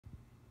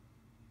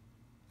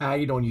How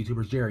you doing,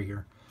 YouTubers? Jerry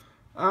here.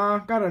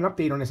 Got an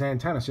update on this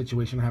antenna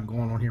situation I have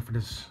going on here for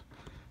this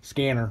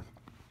scanner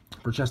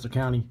for Chester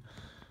County.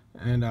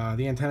 And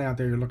the antenna out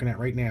there you're looking at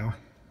right now,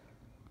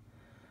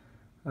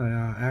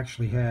 I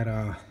actually had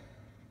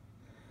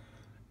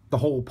the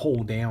whole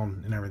pole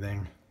down and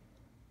everything.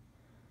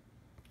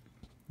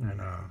 And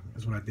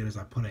that's what I did is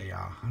I put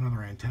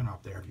another antenna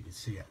up there, if you can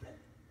see it.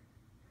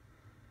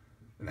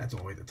 And that's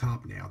all the way at the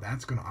top now.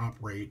 That's going to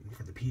operate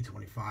for the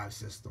P25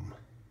 system.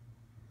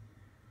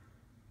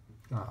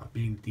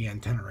 Being the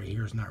antenna right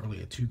here is not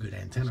really a too good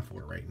antenna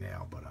for it right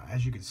now, but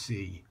as you can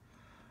see,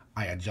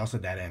 I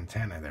adjusted that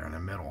antenna there in the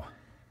middle,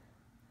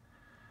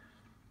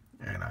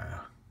 and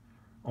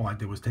all I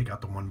did was take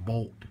out the one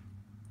bolt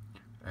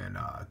and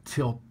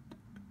tilt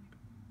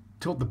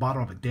the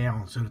bottom of it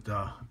down so that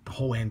the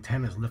whole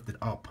antenna is lifted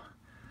up,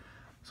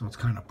 so it's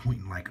kind of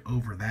pointing like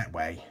over that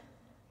way,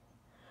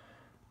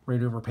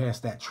 right over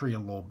past that tree a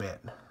little bit,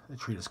 the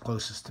tree that's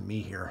closest to me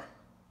here.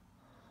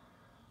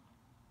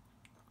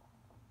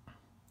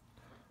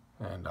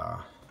 And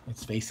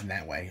it's facing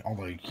that way,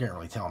 although you can't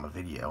really tell in the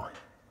video.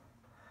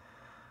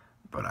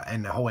 But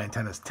and the whole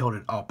antenna is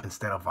tilted up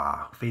instead of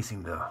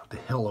facing the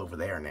hill over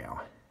there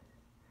now.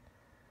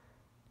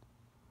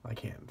 I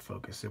can't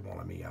focus. It won't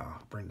let me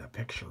bring the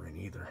picture in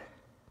either.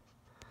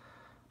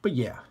 But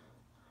yeah.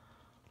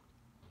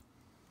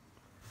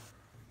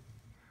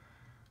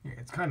 Yeah,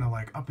 it's kind of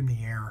like up in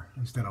the air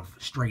instead of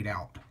straight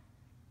out.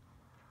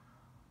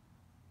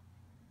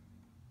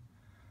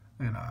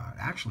 And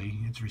actually,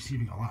 it's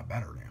receiving a lot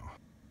better now.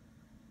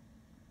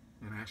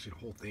 And actually, the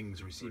whole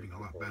thing's receiving a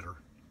lot better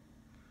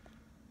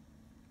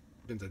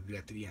since I did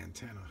that to the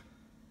antenna.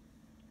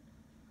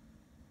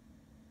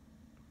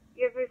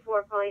 You have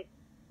 3-4 point.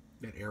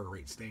 That error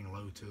rate's staying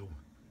low too.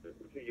 Can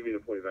you give me the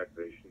point of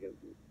activation again?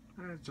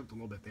 It jumped a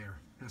little bit there.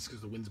 That's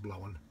because the wind's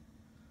blowing.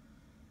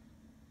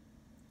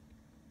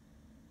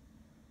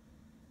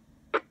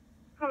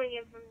 Coming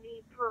in from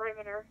the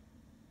perimeter.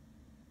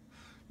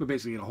 But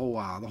basically, the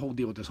whole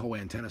deal with this whole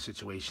antenna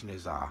situation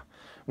is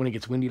when it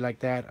gets windy like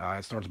that,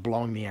 it starts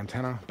blowing the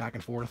antenna back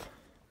and forth.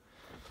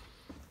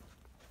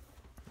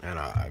 And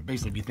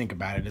basically, if you think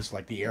about it, it's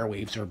like the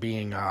airwaves are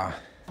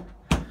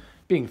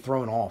being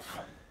thrown off.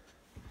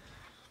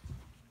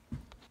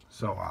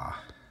 So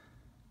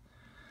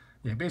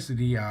yeah,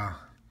 basically the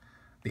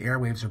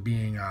airwaves are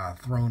being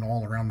thrown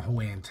all around the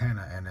whole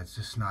antenna, and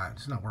it's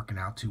not working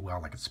out too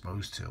well like it's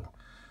supposed to.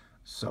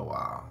 So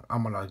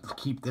I'm going to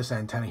keep this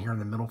antenna here in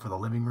the middle for the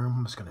living room.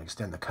 I'm just going to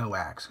extend the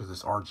coax because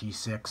it's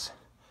RG6.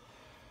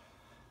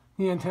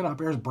 The antenna up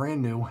here is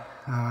brand new.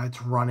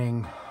 It's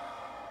running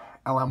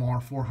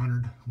LMR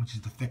 400, which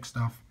is the thick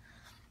stuff.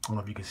 I don't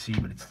know if you can see,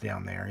 but it's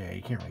down there. Yeah,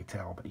 you can't really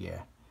tell, but yeah.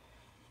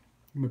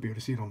 You might be able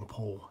to see it on the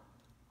pole.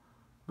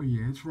 But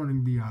yeah, it's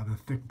running the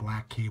thick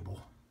black cable.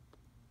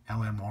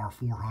 LMR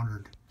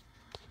 400.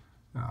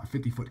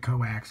 50-foot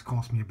coax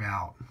cost me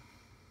about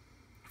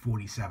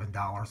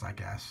 $47, I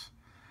guess.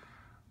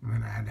 And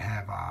then I had to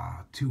have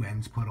 2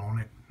 ends put on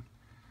it.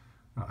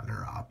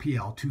 They're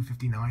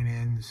PL259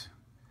 ends.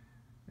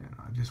 And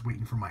I'm just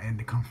waiting for my end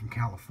to come from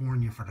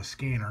California for the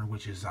scanner,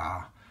 which is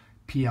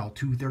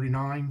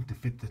PL239 to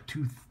fit the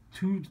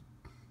hold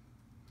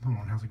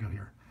on, how's it go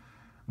here?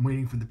 I'm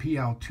waiting for the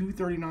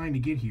PL239 to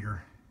get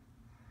here.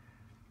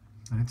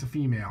 And it's a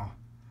female.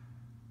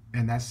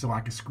 And that's so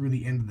I can screw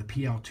the end of the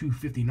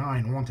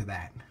PL259 onto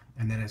that.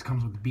 And then it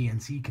comes with the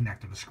BNC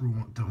connector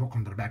to hook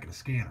onto the back of the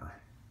scanner.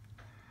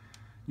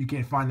 You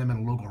can't find them in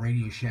a local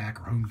Radio Shack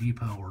or Home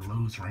Depot or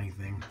Lowe's or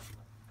anything.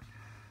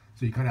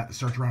 So you kind of have to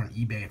search around on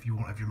eBay if you're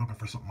looking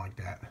for something like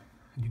that.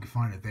 And you can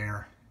find it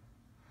there.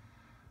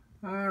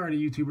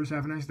 Alrighty, YouTubers,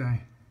 have a nice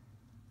day.